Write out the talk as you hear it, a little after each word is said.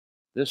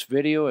This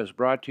video is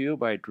brought to you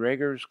by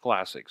Draeger's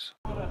Classics.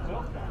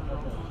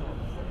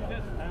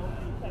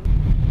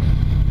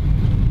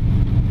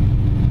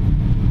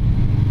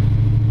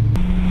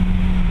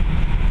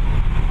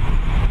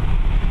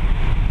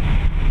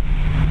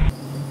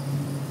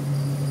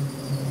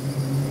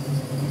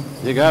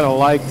 You gotta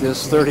like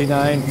this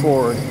 39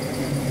 Ford.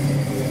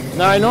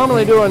 Now I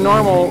normally do a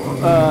normal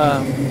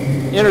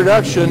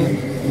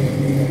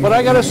introduction, but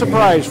I got a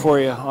surprise for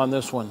you on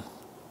this one.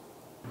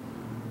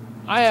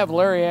 I have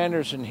Larry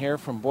Anderson here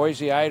from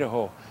Boise,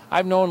 Idaho.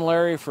 I've known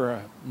Larry for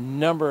a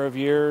number of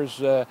years.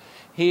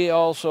 He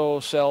also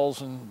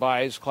sells and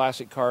buys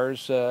classic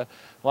cars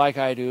like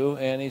I do,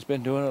 and he's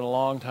been doing it a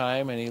long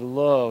time, and he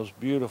loves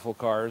beautiful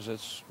cars.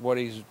 It's what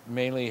he's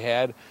mainly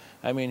had.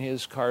 I mean,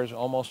 his cars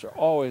almost are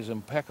always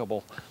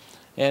impeccable.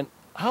 And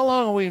how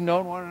long have we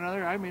known one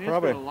another? I mean,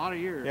 it's been a lot of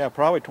years. Yeah,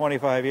 probably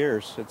 25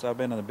 years since I've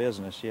been in the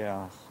business,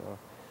 yeah. So.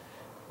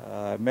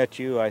 I met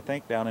you, I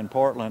think, down in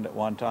Portland at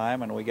one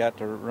time, and we got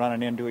to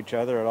running into each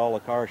other at all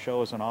the car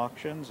shows and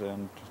auctions,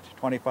 and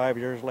 25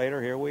 years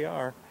later, here we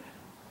are.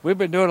 We've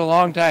been doing it a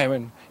long time,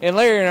 and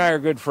Larry and I are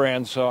good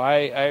friends, so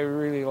I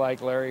really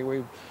like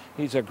Larry.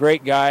 He's a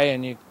great guy,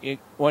 and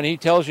when he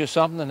tells you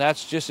something,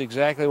 that's just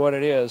exactly what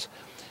it is.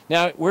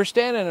 Now, we're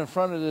standing in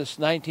front of this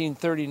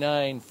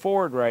 1939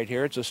 Ford right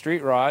here. It's a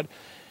street rod,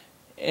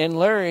 and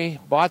Larry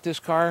bought this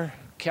car,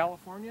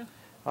 California?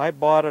 I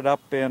bought it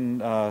up in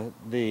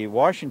the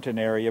Washington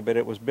area, but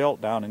it was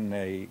built down in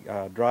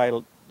the Dry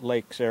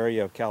Lakes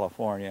area of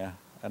California,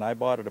 and I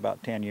bought it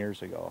about 10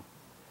 years ago.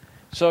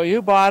 So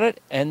you bought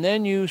it, and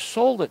then you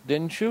sold it,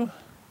 didn't you?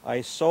 I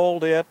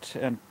sold it,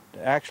 and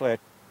actually I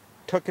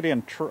took it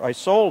in. I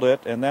sold it,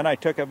 and then I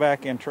took it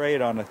back in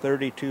trade on a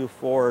 32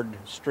 Ford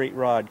Street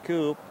Rod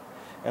Coupe,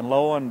 and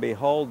lo and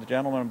behold, the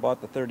gentleman who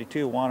bought the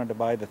 32 wanted to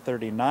buy the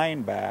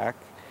 39 back.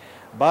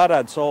 But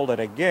I'd sold it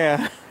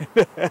again,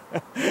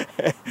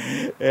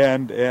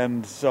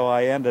 and so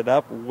I ended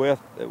up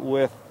with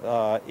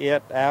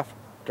it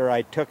after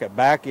I took it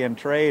back in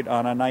trade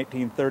on a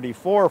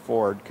 1934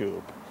 Ford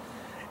Coupe,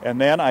 and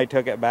then I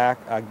took it back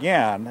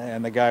again,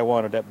 and the guy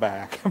wanted it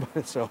back.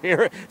 so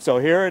here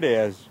it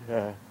is.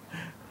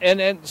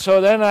 And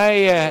so then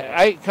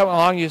I come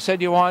along. You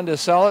said you wanted to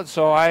sell it,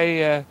 so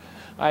I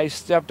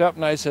stepped up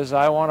and I says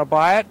I want to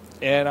buy it,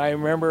 and I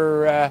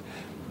remember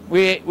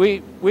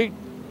we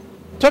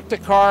took the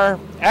car.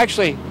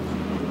 Actually,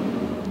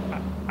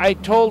 I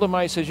told him,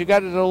 I says, you got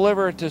to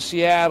deliver it to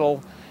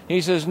Seattle.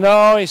 He says,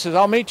 no. He says,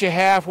 I'll meet you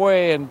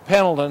halfway in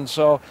Pendleton.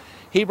 So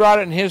he brought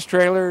it in his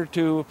trailer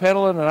to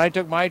Pendleton, and I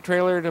took my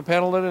trailer to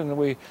Pendleton, and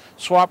we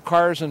swapped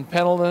cars in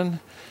Pendleton.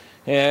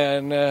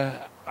 And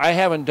I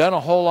haven't done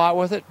a whole lot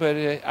with it, but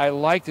I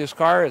like this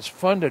car. It's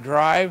fun to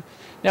drive.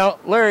 Now,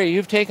 Larry,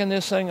 you've taken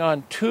this thing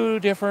on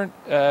 2 different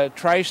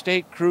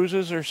tri-state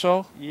cruises or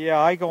so? Yeah,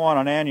 I go on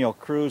an annual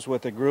cruise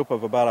with a group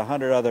of about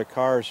 100 other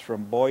cars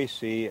from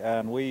Boise,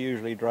 and we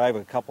usually drive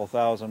a couple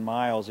thousand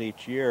miles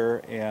each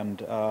year. And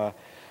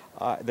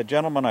the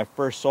gentleman I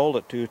first sold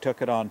it to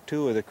took it on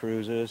 2 of the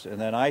cruises, and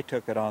then I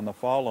took it on the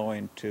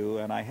following 2,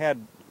 and I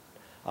had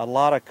a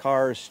lot of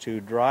cars to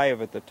drive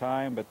at the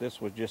time, but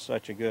this was just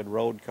such a good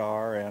road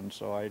car, and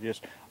so I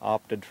just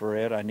opted for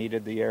it. I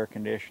needed the air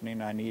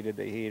conditioning, I needed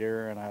the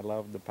heater, and I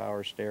loved the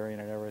power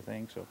steering and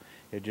everything, so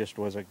it just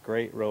was a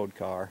great road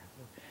car.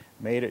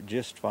 Made it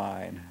just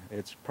fine.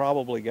 It's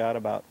probably got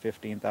about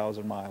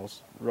 15,000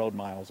 miles, road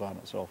miles on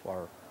it so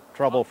far,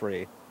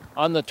 trouble-free.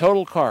 On the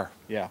total car?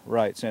 Yeah,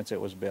 right, since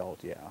it was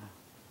built, yeah.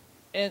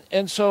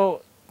 And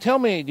so, tell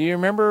me, do you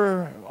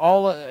remember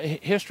all the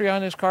history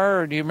on this car,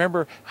 or do you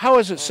remember, how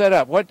is it set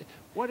up? What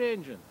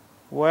engine?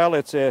 Well,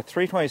 it's a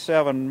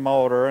 327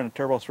 motor and a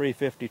turbo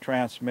 350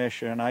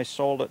 transmission. I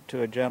sold it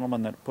to a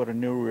gentleman that put a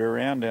new rear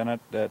end in it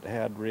that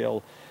had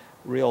real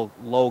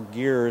low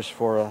gears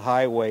for a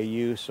highway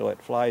use, so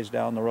it flies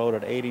down the road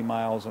at 80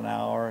 miles an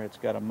hour. It's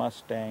got a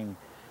Mustang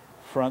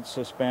front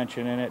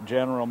suspension in it,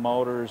 General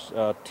Motors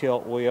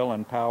tilt wheel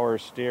and power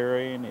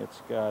steering.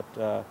 It's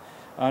got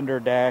under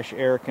dash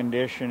air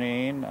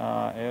conditioning.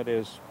 It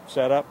is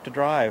set up to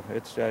drive.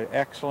 It's an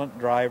excellent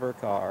driver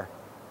car.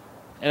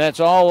 And it's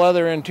all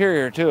leather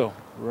interior too.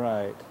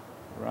 Right.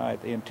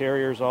 The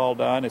interior's all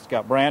done. It's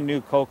got brand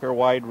new Coker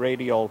wide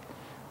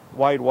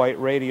white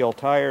radial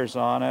tires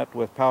on it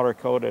with powder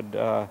coated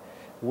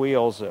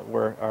wheels that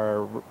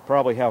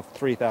probably have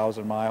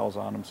 3,000 miles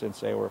on them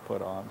since they were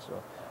put on.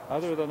 So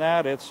other than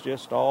that, it's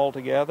just all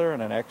together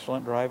and an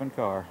excellent driving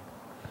car.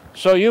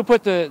 So you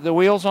put the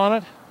wheels on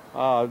it?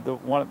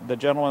 The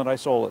gentleman that I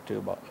sold it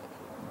to bought.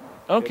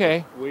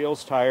 Okay.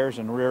 Wheels, tires,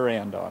 and rear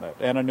end on it,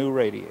 and a new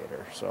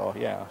radiator. So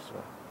yeah.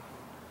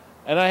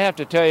 And I have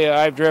to tell you,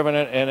 I've driven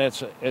it, and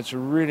it's a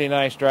really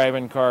nice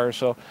driving car.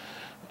 So,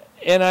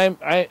 and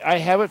I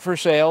have it for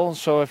sale.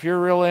 So if you're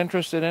real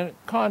interested in it,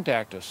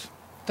 contact us.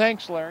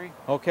 Thanks, Larry.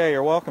 Okay,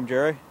 you're welcome,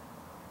 Jerry.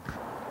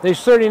 These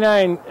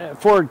 39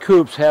 Ford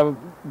Coupes have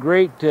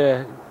great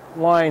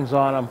lines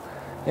on them,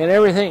 and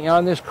everything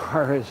on this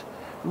car is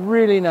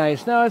really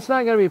nice. Now, it's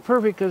not going to be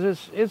perfect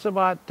because it's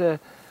about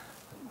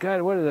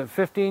got, what is it,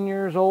 15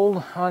 years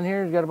old on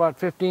here. It's got about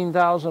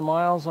 15,000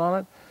 miles on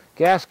it.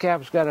 Gas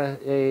cap's got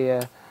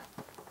a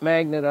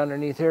magnet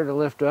underneath here to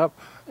lift up,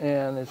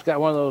 and it's got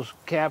one of those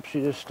caps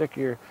you just stick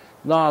your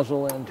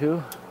nozzle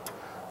into,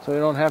 so you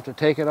don't have to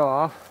take it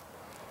off.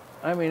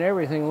 I mean,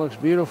 everything looks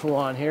beautiful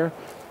on here.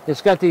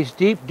 It's got these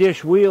deep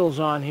dish wheels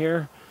on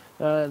here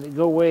that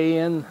go way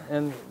in,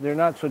 and they're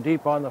not so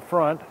deep on the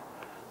front.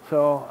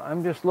 So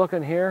I'm just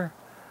looking here.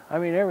 I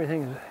mean,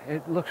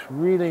 it looks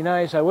really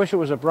nice. I wish it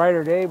was a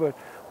brighter day, but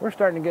we're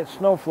starting to get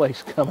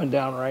snowflakes coming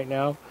down right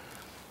now.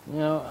 You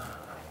know,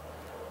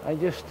 I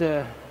just,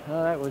 oh,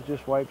 that was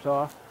just wipes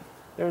off.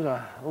 There's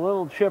a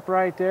little chip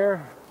right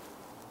there.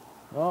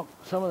 Well,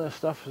 some of the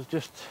stuff is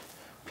just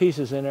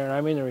pieces in there, and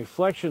I mean the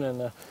reflection in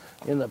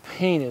the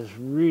paint is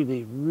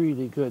really,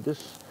 really good.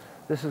 This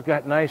has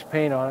got nice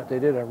paint on it. They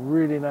did a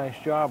really nice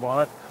job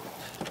on it.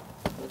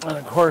 And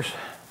of course,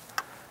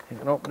 you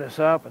can open this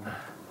up, and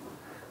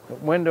the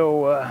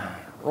window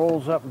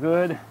rolls up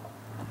good.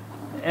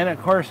 And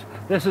of course,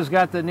 this has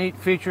got the neat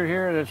feature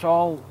here that's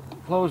all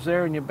closed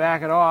there, and you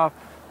back it off.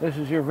 This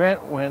is your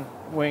vent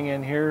wing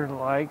in here,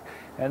 like,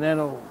 and then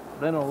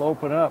it'll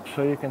open up,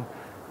 so you can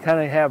kind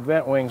of have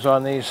vent wings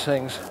on these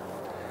things.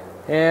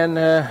 And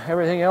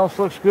everything else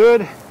looks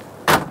good.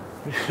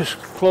 It just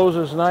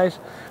closes nice.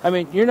 I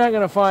mean, you're not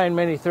going to find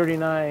many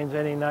 39s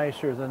any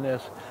nicer than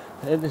this.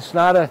 It's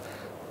not a,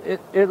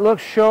 it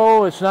looks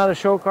show. It's not a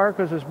show car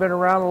because it's been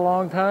around a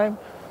long time.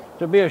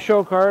 To be a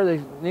show car,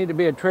 they need to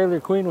be a trailer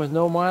queen with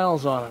no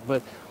miles on it.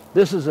 But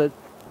this is a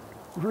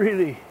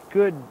really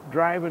good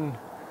driving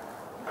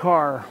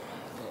car,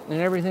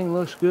 and everything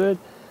looks good.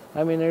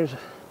 I mean,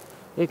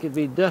 it could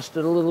be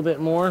dusted a little bit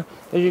more.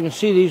 As you can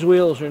see, these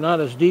wheels are not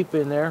as deep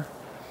in there,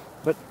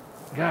 but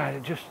God,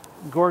 it's just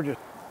gorgeous.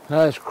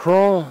 Now this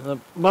chrome, the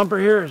bumper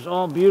here is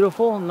all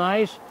beautiful,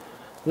 nice.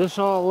 This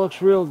all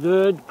looks real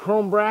good.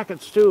 Chrome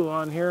brackets too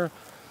on here.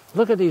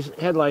 Look at these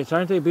headlights,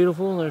 aren't they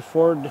beautiful? There's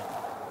Ford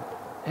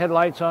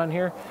headlights on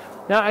here.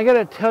 Now I got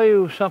to tell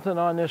you something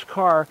on this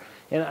car,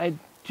 and I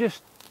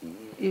just,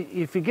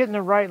 if you get in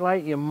the right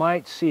light, you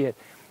might see it.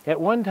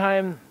 At one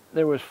time,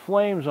 there was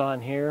flames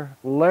on here.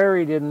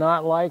 Larry did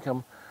not like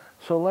them,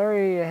 so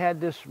Larry had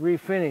this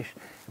refinished.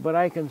 But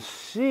I can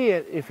see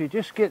it if you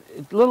just get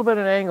a little bit of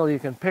an angle. You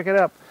can pick it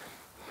up,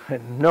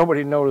 and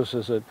nobody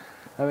notices it.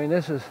 I mean,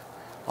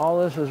 all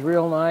this is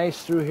real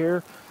nice through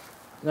here.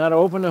 Now to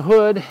open the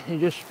hood, you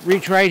just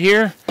reach right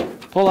here,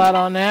 pull out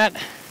on that,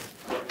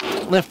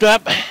 lift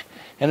up,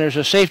 and there's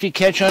a safety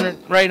catch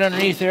right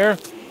underneath there,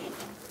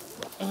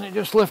 and they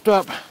just lift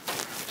up.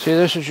 See,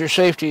 this is your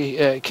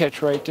safety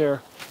catch right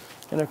there.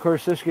 And of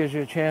course, this gives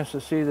you a chance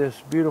to see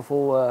this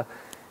beautiful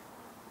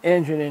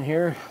engine in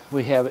here.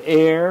 We have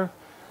air,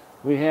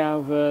 we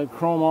have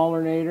chrome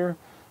alternator,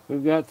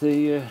 we've got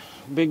the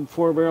big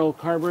 4-barrel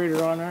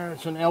carburetor on there.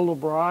 It's an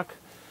Edelbrock.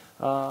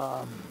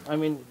 I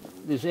mean,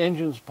 this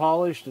engine's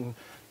polished, and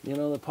you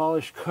know, the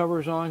polished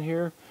covers on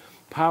here.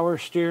 Power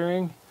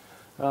steering.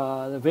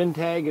 The VIN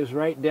tag is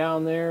right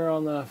down there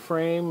on the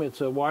frame.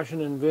 It's a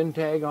Washington VIN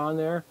tag on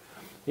there.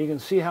 You can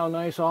see how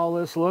nice all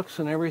this looks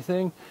and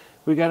everything.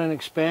 We got an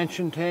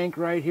expansion tank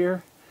right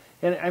here.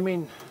 And I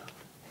mean,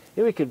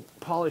 if we could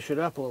polish it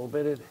up a little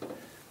bit.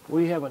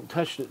 We haven't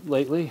touched it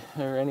lately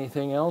or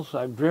anything else.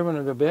 I've driven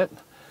it a bit.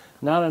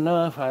 Not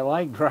enough. I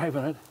like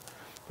driving it.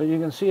 But you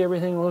can see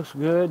everything looks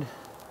good.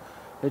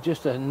 It's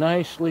just a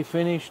nicely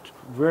finished,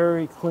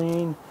 very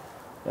clean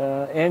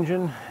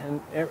engine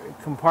and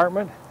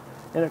compartment.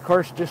 And of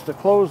course, just to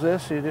close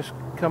this, you just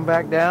come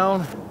back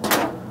down,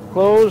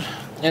 close,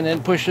 and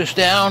then push this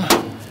down,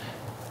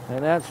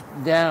 and that's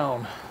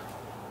down.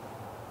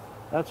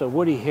 That's a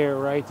woody hair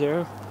right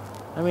there.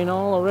 I mean,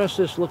 all the rest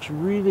of this looks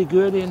really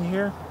good in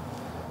here.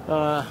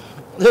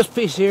 This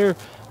piece here,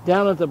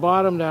 down at the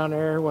bottom down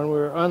there, when we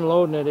were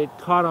unloading it, it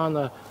caught on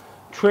the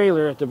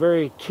trailer at the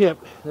very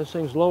tip. This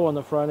thing's low on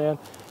the front end,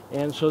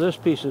 and so this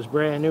piece is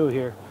brand new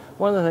here.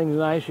 One of the things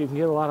nice, you can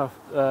get a lot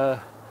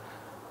of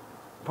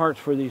parts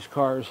for these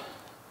cars.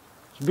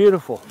 It's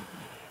beautiful.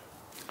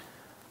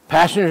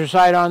 Passenger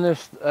side on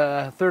this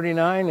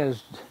 39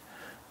 is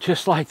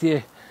just like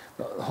the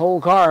whole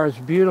car. It's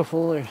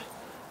beautiful.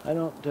 I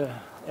don't.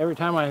 Every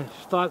time I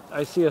thought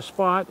I see a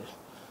spot,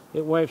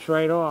 it wipes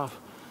right off.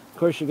 Of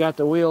course, you got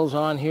the wheels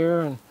on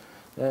here,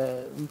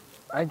 and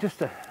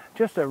just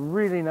a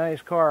really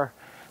nice car.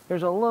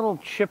 There's a little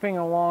chipping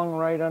along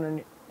right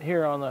under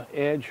here on the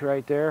edge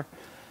right there.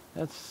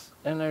 And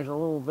there's a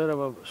little bit of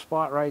a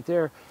spot right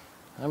there.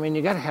 I mean,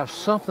 you got to have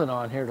something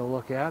on here to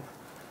look at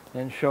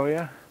and show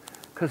you,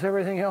 because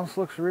everything else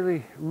looks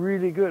really,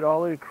 really good.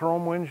 All the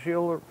chrome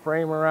windshield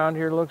frame around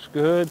here looks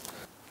good.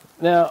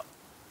 Now,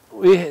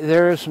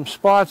 there are some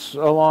spots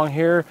along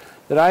here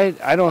that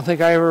I don't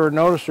think I ever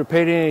noticed or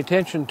paid any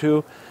attention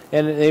to,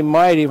 and they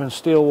might even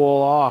steel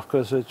wool off,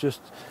 because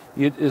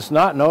it's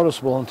not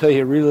noticeable until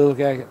you really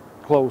look at it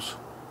close.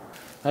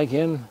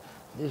 Again,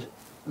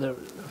 the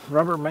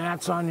rubber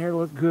mats on here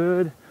look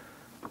good.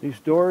 These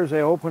doors,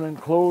 they open and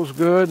close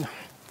good.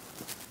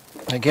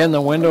 Again, the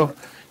window,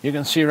 you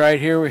can see right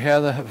here we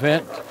have the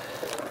vent.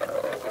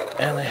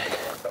 and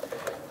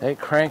they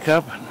crank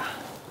up and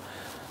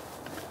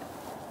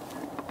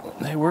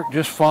they work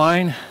just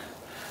fine.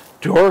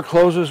 Door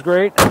closes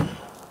great.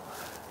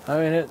 I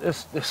mean,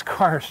 this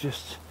car is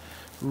just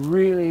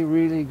really,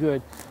 really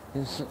good.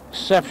 It's an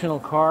exceptional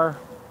car.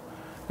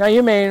 Now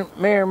you may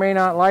or may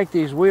not like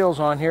these wheels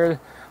on here.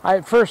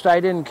 At first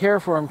I didn't care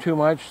for them too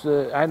much.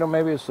 I don't know,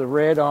 maybe it's the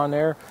red on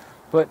there,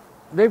 but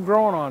they've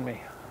grown on me.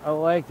 I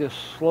like this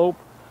slope.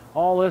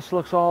 All this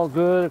looks all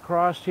good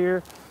across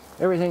here.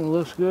 Everything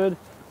looks good.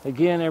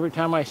 Again, every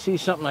time I see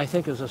something I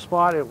think is a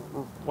spot, it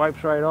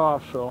wipes right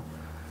off. So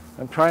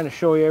I'm trying to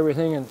show you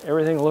everything, and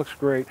everything looks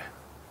great.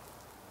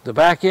 The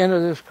back end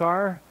of this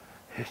car,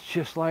 it's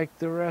just like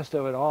the rest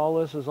of it. All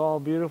this is all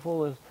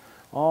beautiful.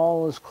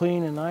 All is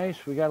clean and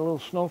nice. We got little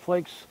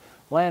snowflakes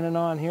landing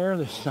on here.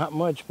 There's not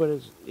much, but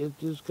it's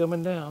just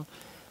coming down.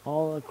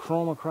 All the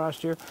chrome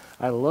across here.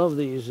 I love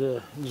these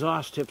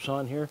exhaust tips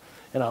on here,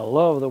 and I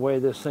love the way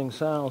this thing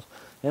sounds.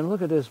 And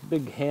look at this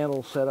big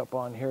handle set up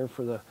on here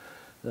for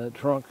the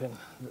trunk, and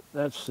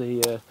that's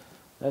your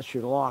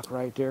lock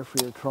right there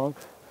for your trunk,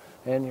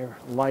 and your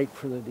light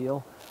for the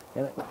deal.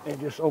 And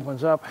it just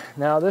opens up.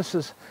 Now this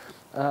is,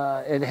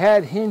 it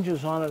had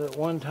hinges on it at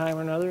one time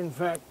or another. In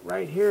fact,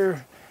 right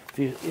here,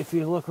 if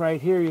you look right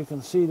here, you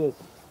can see that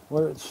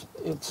where it's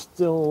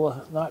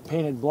still not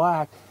painted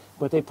black,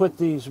 but they put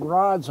these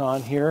rods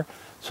on here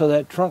so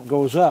that trunk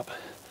goes up.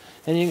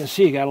 And you can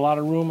see you got a lot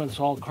of room, and it's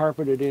all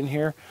carpeted in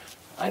here.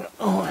 I don't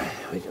know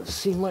if we can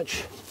see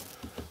much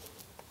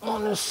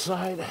on this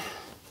side.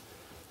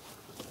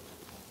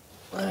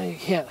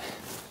 You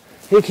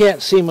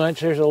can't see much.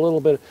 There's a little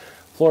bit of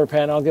floor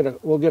pan.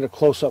 We'll get a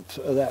close-up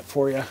of that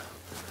for you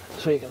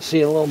so you can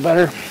see it a little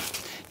better.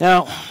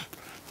 Now,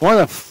 one of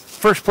the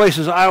first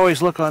places I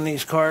always look on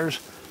these cars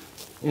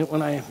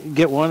when I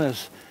get one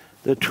is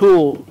the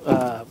tool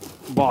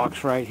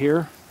box right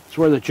here. It's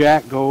where the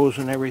jack goes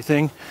and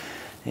everything.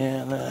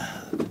 And I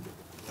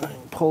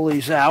can pull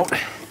these out.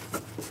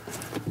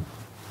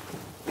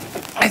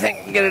 I think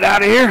I can get it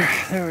out of here.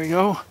 There we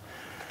go.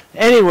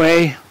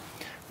 Anyway,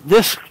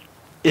 this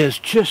is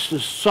just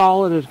as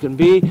solid as can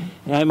be.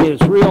 I mean,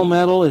 it's real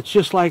metal. It's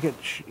just like it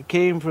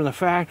came from the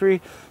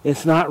factory.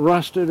 It's not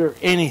rusted or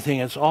anything.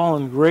 It's all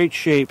in great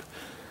shape.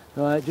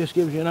 So that just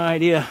gives you an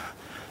idea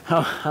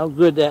how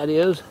good that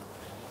is.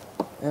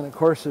 And of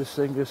course, this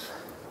thing just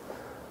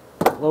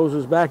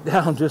closes back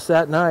down just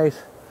that nice.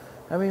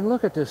 I mean,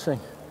 look at this thing.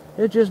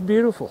 It's just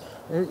beautiful.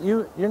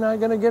 You're not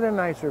going to get a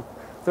nicer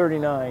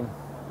 39.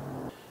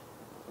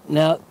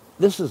 Now,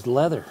 this is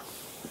leather.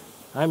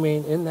 I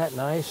mean, isn't that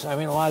nice? I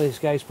mean, a lot of these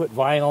guys put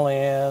vinyl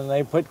in,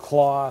 they put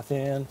cloth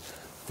in.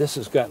 This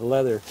has got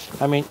leather.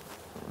 I mean,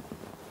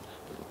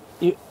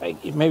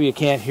 maybe you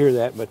can't hear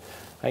that, but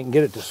I can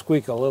get it to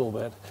squeak a little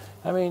bit.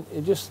 I mean,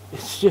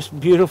 it's just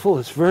beautiful.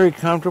 It's very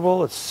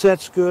comfortable. It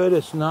sits good.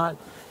 It's not,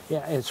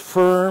 it's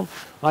firm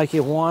like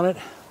you want it.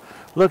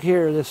 Look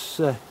here, this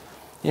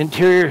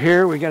interior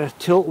here, we got a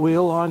tilt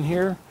wheel on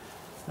here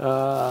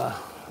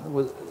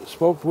with a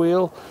spoked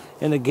wheel.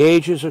 And the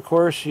gauges, of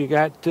course, you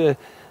got the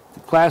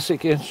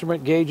classic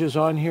instrument gauges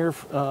on here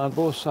on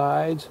both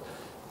sides.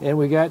 And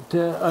we got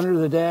under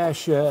the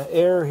dash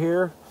air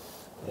here.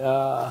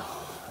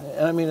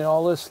 And I mean,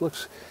 all this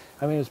looks,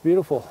 I mean, it's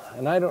beautiful.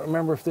 And I don't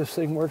remember if this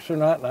thing works or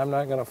not, and I'm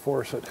not going to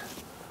force it.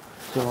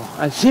 So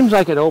it seems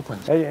like it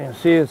opens. As you can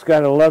see, it's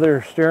got a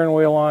leather steering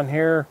wheel on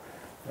here,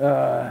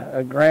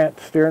 a Grant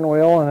steering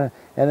wheel, and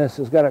this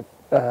has got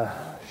a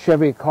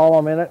Chevy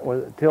column in it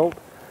with a tilt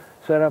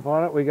set up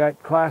on it. We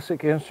got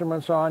classic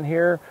instruments on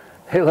here.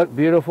 They look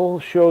beautiful.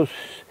 Shows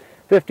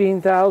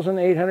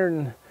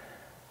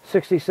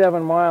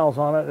 15,867 miles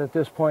on it at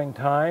this point in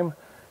time.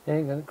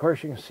 And of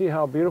course, you can see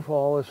how beautiful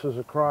all this is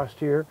across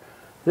here.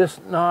 This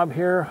knob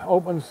here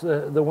opens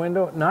the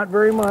window, not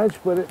very much,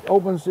 but it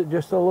opens it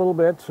just a little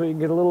bit, so you can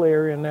get a little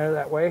air in there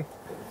that way.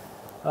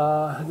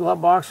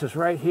 Glove box is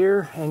right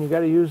here, and you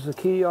got to use the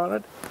key on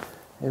it,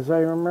 as I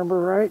remember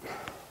right.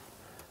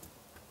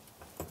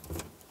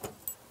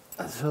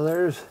 So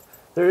there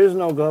is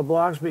no glove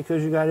box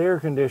because you got air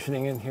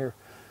conditioning in here,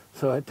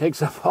 so it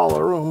takes up all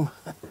the room.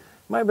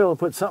 Might be able to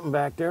put something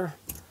back there.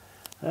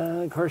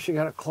 Of course, you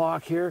got a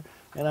clock here,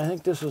 and I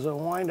think this is a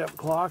wind-up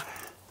clock.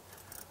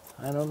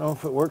 I don't know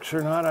if it works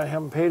or not. I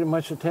haven't paid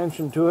much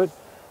attention to it.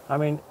 I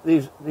mean,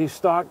 these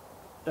stock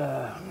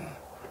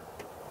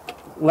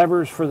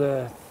levers for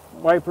the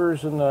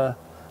wipers and the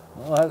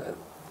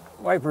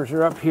wipers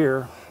are up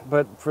here,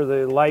 but for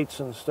the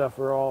lights and stuff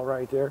are all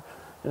right there.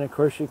 And of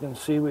course, you can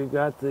see we've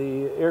got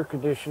the air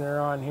conditioner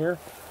on here.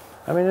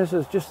 I mean, this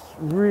is just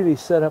really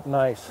set up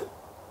nice.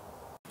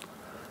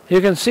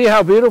 You can see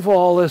how beautiful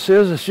all this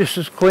is. It's just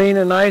as clean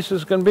and nice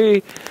as can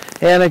be.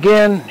 And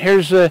again,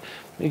 here's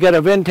you got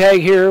a VIN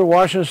tag here,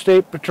 Washington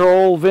State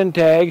Patrol VIN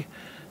tag.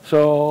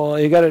 So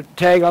you got a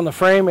tag on the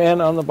frame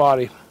and on the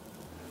body.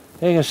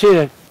 And you can see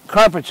the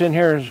carpets in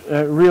here is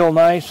real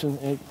nice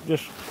and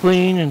just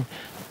clean, and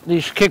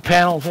these kick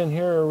panels in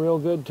here are real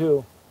good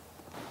too.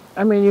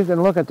 I mean, you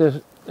can look at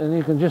this and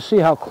you can just see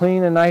how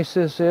clean and nice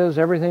this is.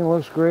 Everything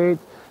looks great.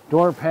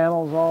 Door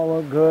panels all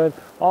look good.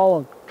 All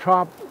the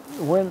top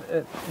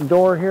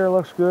door here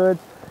looks good.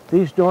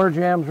 These door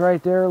jambs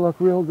right there look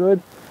real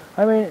good.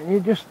 I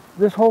mean,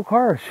 this whole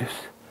car is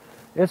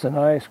it's a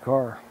nice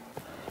car.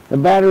 The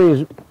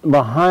battery is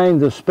behind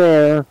the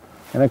spare,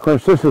 and of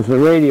course this is the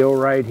radio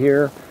right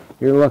here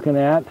you're looking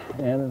at,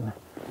 and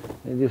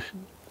just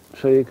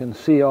so you can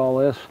see all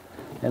this.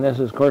 And this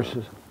is, of course,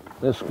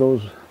 this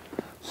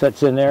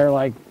sets in there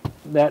like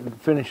that and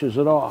finishes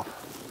it off.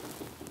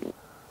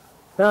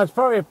 Now it's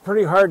probably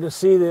pretty hard to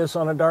see this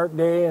on a dark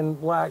day in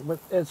black, but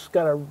it's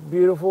got a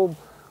beautiful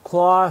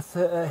cloth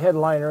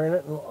headliner in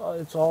it, and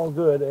it's all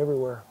good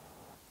everywhere.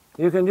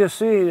 You can just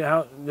see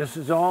how this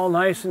is all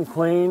nice and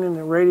clean, and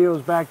the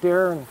radio's back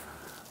there, and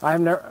I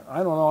don't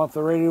know if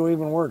the radio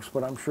even works,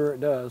 but I'm sure it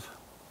does.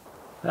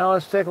 Now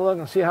let's take a look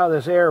and see how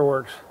this air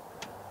works.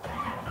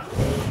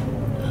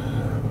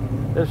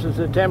 This is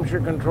the temperature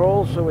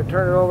control, so we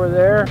turn it over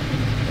there,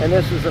 and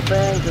this is the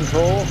fan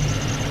control.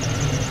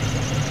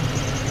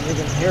 You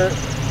can hear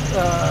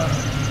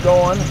it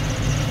going,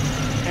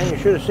 and you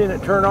should have seen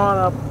it turn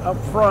on up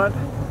front.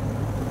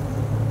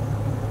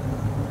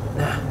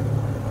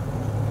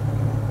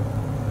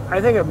 I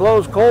think it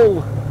blows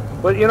cold,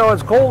 but you know,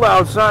 it's cold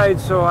outside,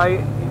 so I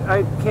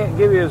can't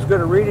give you as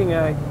good a reading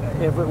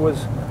if it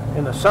was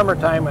in the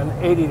summertime and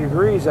 80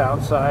 degrees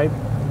outside,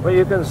 but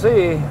you can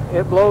see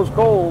it blows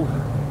cold.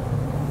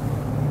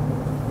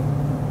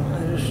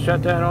 I just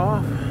shut that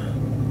off,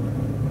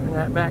 bring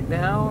that back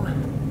down.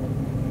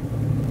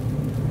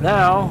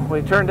 Now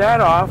we turned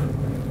that off,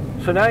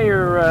 so now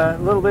you're a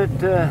little bit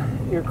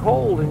you're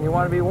cold and you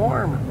want to be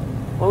warm.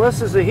 Well,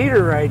 this is the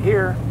heater right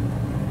here.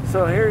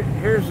 So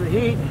here's the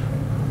heat,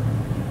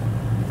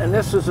 and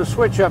this is the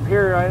switch up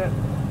here.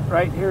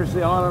 Right here's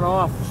the on and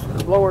off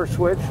blower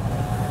switch. Look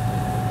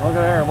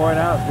at there, boy,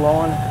 now it's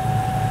blowing.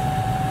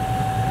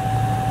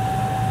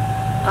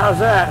 How's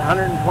that?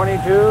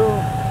 122,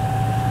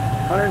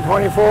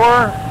 124,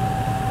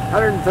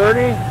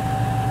 130,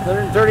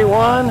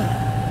 131.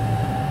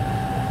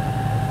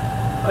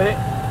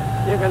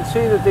 You can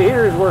see that the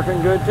heater is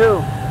working good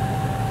too.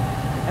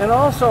 And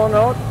also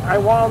note, I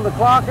wound the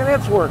clock and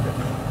it's working.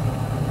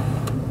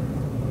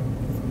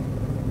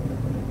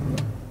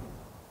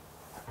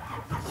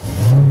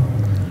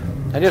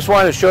 I just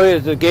wanted to show you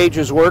that the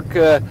gauges work.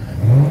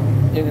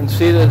 You can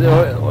see that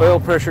the oil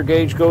pressure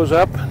gauge goes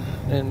up,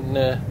 and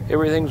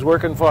everything's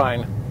working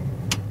fine.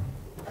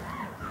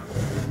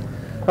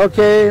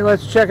 Okay,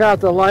 let's check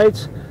out the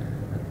lights.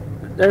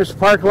 There's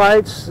park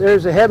lights,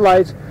 there's the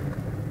headlights.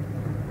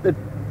 The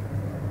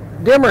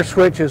dimmer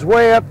switch is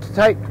way up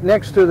tight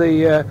next to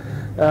the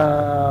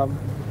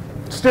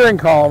steering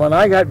column, and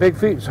I got big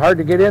feet, it's hard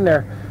to get in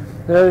there.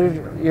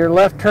 There's your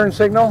left turn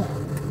signal,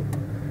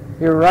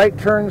 your right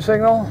turn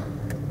signal,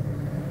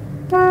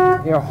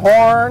 your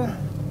horn,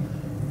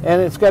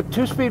 and it's got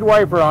 2-speed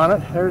wiper on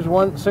it. There's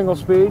one single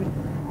speed,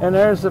 and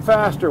there's the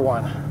faster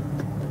one.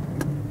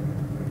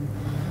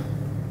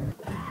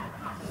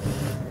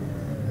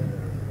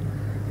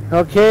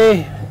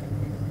 Okay,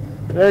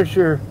 there's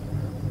your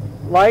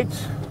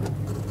lights,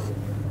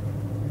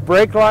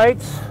 brake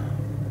lights,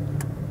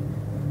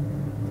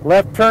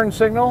 left turn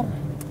signal,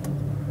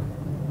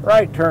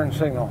 right turn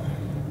signal.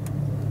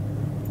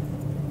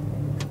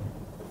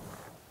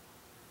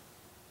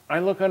 I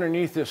look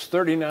underneath this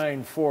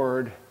 39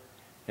 Ford,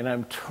 and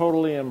I'm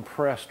totally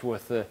impressed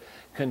with the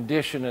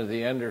condition of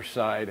the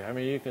underside. I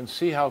mean, you can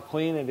see how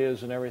clean it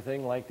is and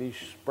everything, like these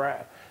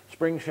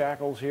spring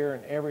shackles here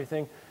and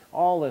everything.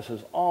 All this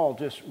is all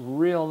just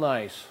real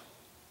nice.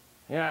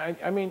 Yeah,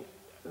 I mean,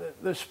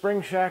 the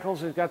spring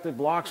shackles, it's got the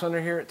blocks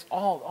under here. It's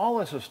all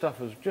this stuff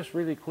is just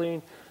really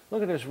clean.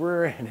 Look at this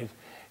rear end.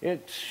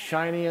 It's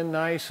shiny and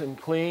nice and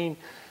clean.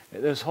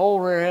 This whole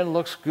rear end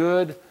looks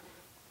good.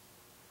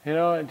 You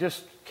know, and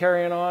just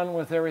carrying on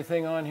with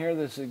everything on here,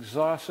 this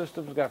exhaust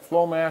system's got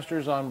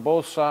Flowmasters on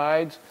both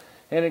sides.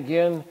 And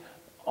again,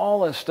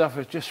 all this stuff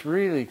is just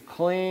really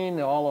clean.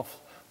 All the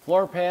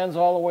floor pans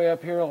all the way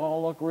up here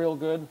all look real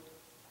good.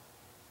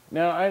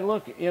 Now, I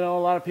look, you know,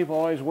 a lot of people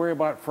always worry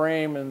about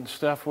frame and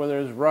stuff where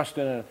there's rust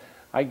in it.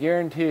 I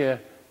guarantee you,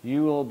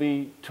 you will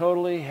be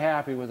totally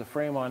happy with the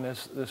frame on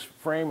this. This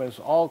frame is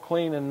all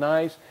clean and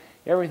nice.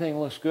 Everything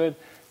looks good.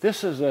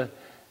 This is as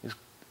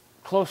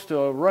close to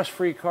a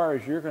rust-free car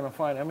as you're going to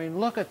find. I mean,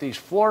 look at these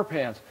floor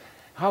pans,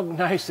 how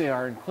nice they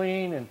are and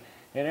clean and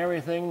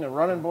everything. The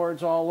running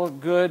boards all look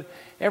good.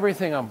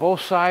 Everything on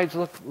both sides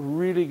look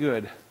really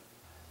good.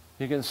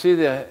 You can see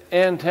the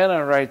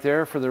antenna right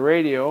there for the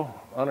radio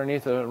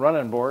underneath the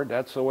running board.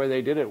 That's the way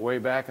they did it way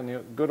back in the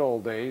good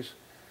old days.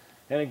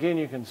 And again,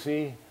 you can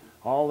see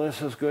all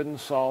this is good and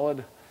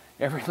solid.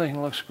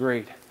 Everything looks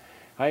great.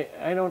 I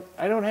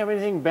don't have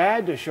anything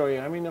bad to show you.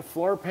 I mean, the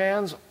floor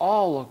pans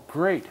all look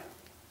great.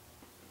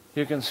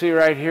 You can see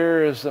right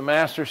here is the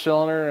master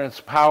cylinder, and it's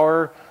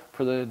power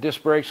for the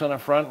disc brakes on the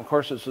front. Of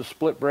course, it's a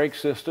split brake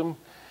system.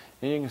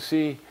 And you can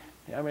see,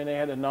 I mean, they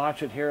had to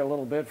notch it here a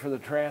little bit for the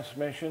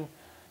transmission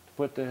to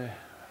put the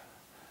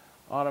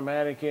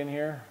automatic in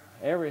here.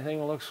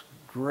 Everything looks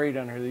great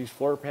under these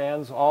floor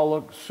pans. All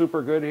look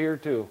super good here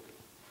too.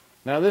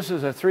 Now this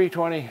is a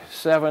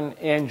 327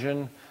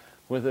 engine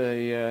with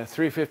a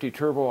 350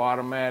 turbo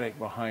automatic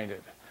behind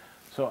it.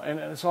 So, and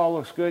this all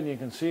looks good. And you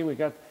can see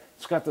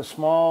it's got the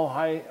small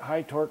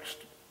high torque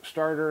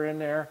starter in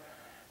there.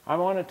 I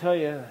want to tell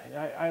you,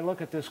 I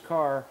look at this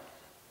car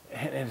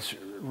and it's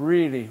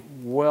really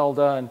well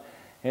done.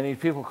 And these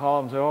people call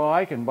them and say, oh,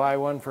 I can buy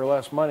one for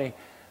less money.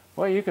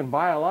 Well, you can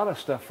buy a lot of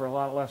stuff for a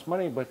lot less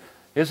money, but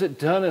is it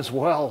done as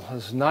well,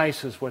 as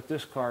nice as what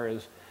this car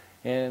is?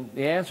 And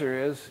the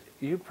answer is,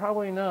 you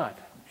probably not.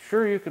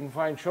 Sure, you can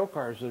find show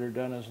cars that are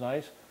done as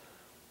nice,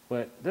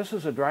 but this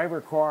is a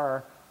driver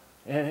car,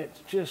 and it's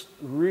just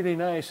really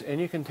nice. And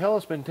you can tell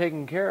it's been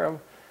taken care of,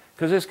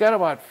 because it's got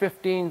about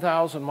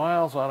 15,000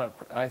 miles on it,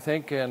 I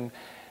think, and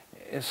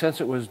since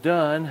it was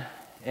done.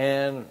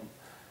 And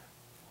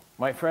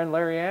my friend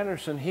Larry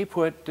Anderson, he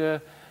put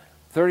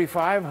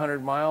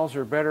 3,500 miles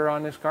or better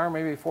on this car,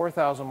 maybe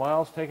 4,000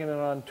 miles, taking it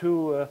on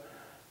 2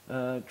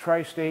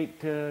 tri-state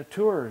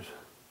tours.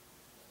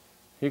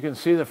 You can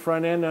see the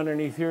front end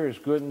underneath here is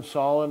good and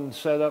solid and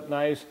set up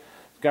nice.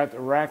 It's got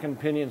the rack and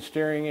pinion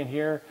steering in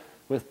here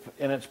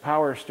and it's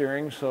power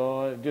steering,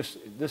 so this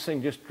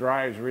thing just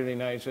drives really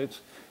nice.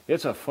 It's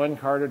a fun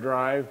car to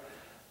drive.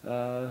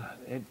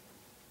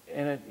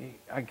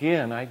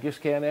 Again, I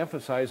just can't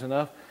emphasize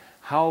enough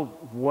how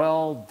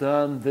well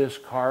done this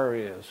car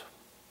is.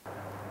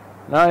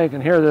 Now you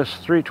can hear this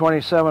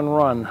 327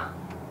 run.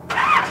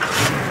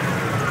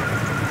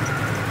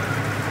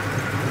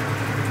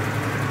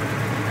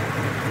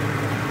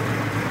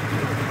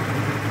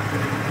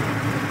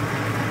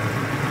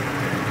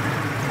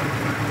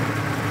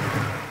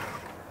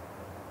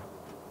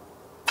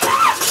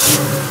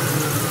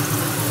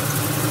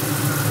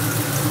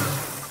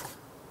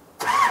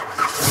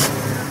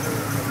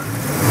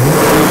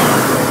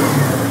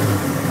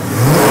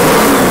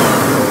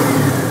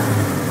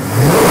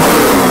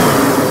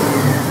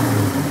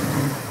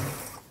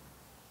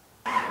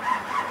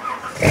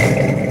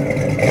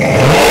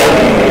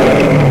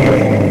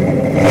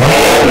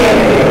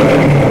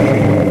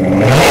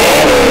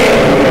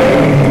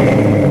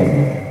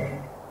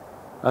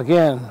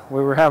 Again,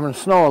 we were having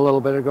snow a little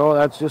bit ago.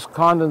 That's just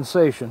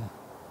condensation.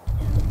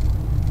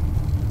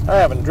 I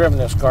haven't driven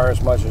this car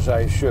as much as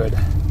I should.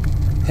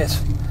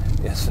 It's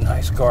a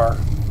nice car.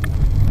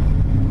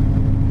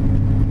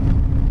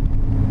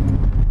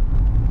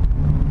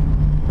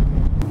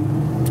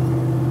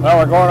 Well,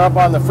 we're going up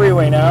on the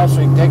freeway now,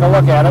 so you can take a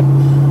look at it.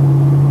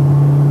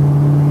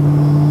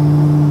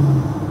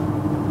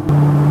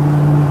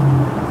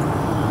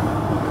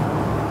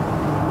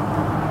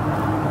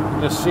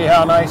 Just see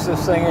how nice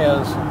this thing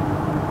is.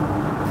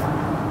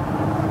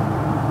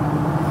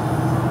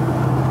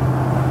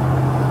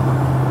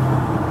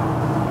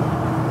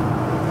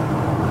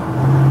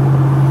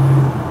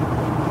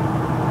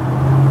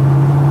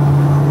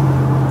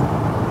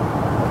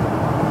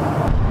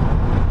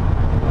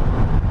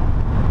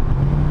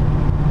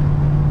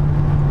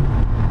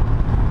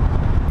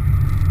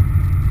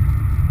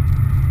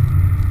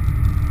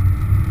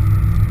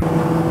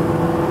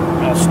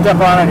 I'll step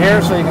on it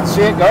here so you can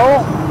see it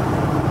go.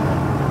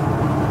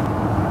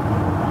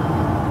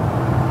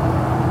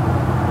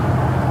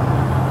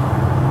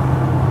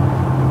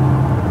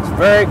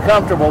 Very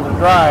comfortable to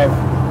drive.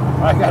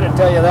 I got to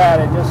tell you that.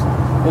 It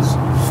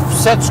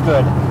sits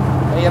good.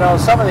 You know,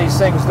 some of these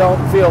things don't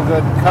feel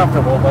good and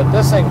comfortable, but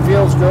this thing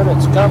feels good.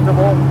 It's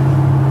comfortable.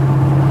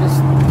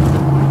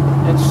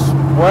 It's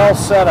well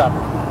set up.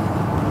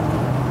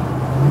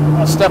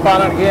 I'll step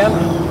on it again.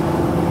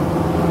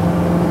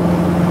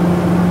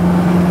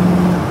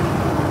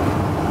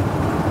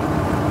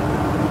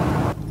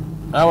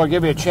 Now we'll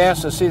give you a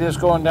chance to see this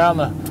going down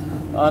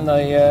on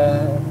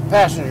the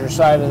passenger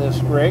side of this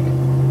rig.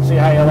 See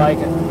how you like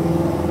it.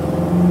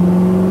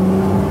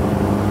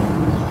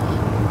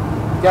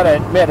 Gotta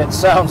admit, it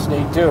sounds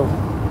neat too.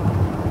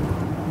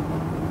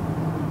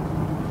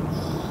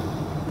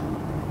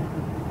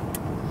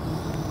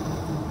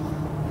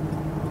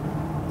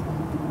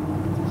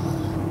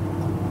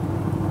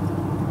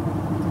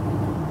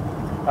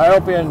 I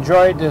hope you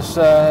enjoyed this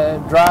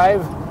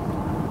drive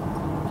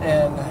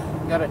and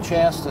got a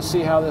chance to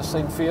see how this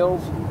thing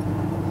feels.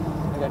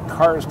 We got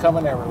cars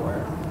coming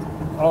everywhere.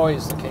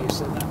 Always the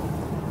case, isn't it?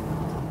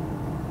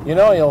 You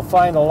know, you'll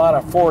find a lot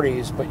of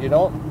 40s, but you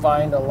don't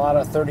find a lot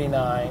of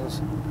 39s,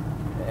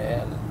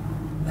 and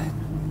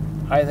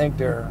I think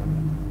they're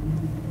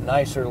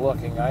nicer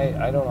looking.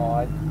 I don't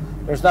know.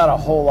 There's not a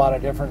whole lot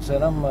of difference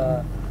in them.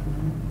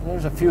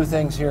 There's a few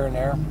things here and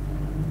there.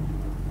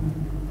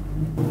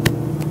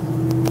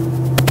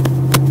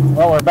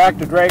 Well, we're back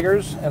to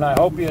Drager's, and I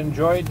hope you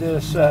enjoyed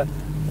this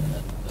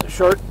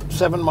short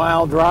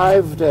 7-mile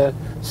drive to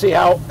see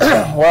how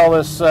well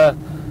this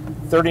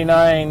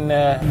 39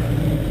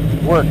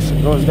 works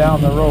and goes down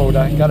the road.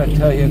 I gotta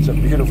tell you, it's a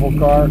beautiful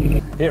car.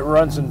 It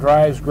runs and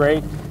drives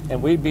great,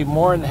 and we'd be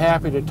more than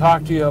happy to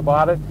talk to you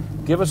about it.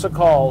 Give us a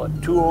call at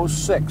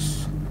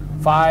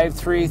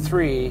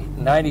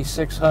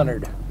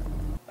 206-533-9600.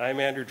 I'm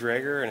Andrew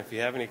Drager, and if you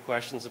have any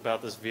questions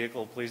about this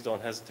vehicle, please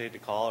don't hesitate to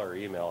call or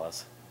email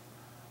us.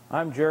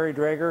 I'm Jerry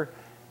Drager,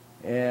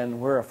 and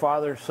we're a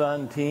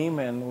father-son team,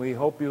 and we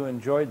hope you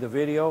enjoyed the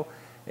video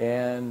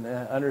and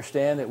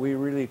understand that we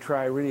really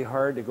try really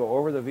hard to go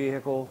over the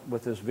vehicle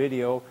with this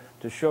video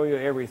to show you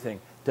everything.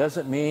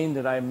 Doesn't mean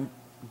that I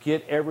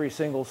get every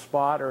single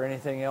spot or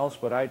anything else,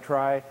 but I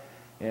try,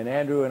 and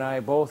Andrew and I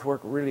both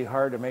work really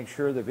hard to make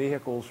sure the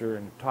vehicles are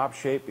in top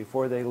shape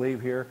before they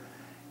leave here.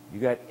 You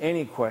got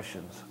any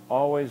questions,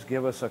 always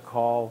give us a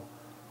call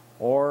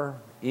or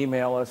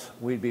email us.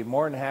 We'd be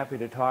more than happy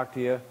to talk to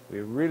you.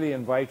 We really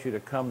invite you to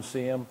come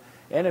see them.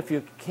 And if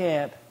you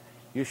can't,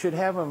 you should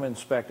have them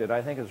inspected.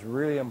 I think it's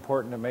really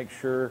important to make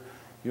sure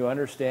you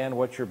understand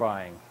what you're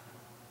buying.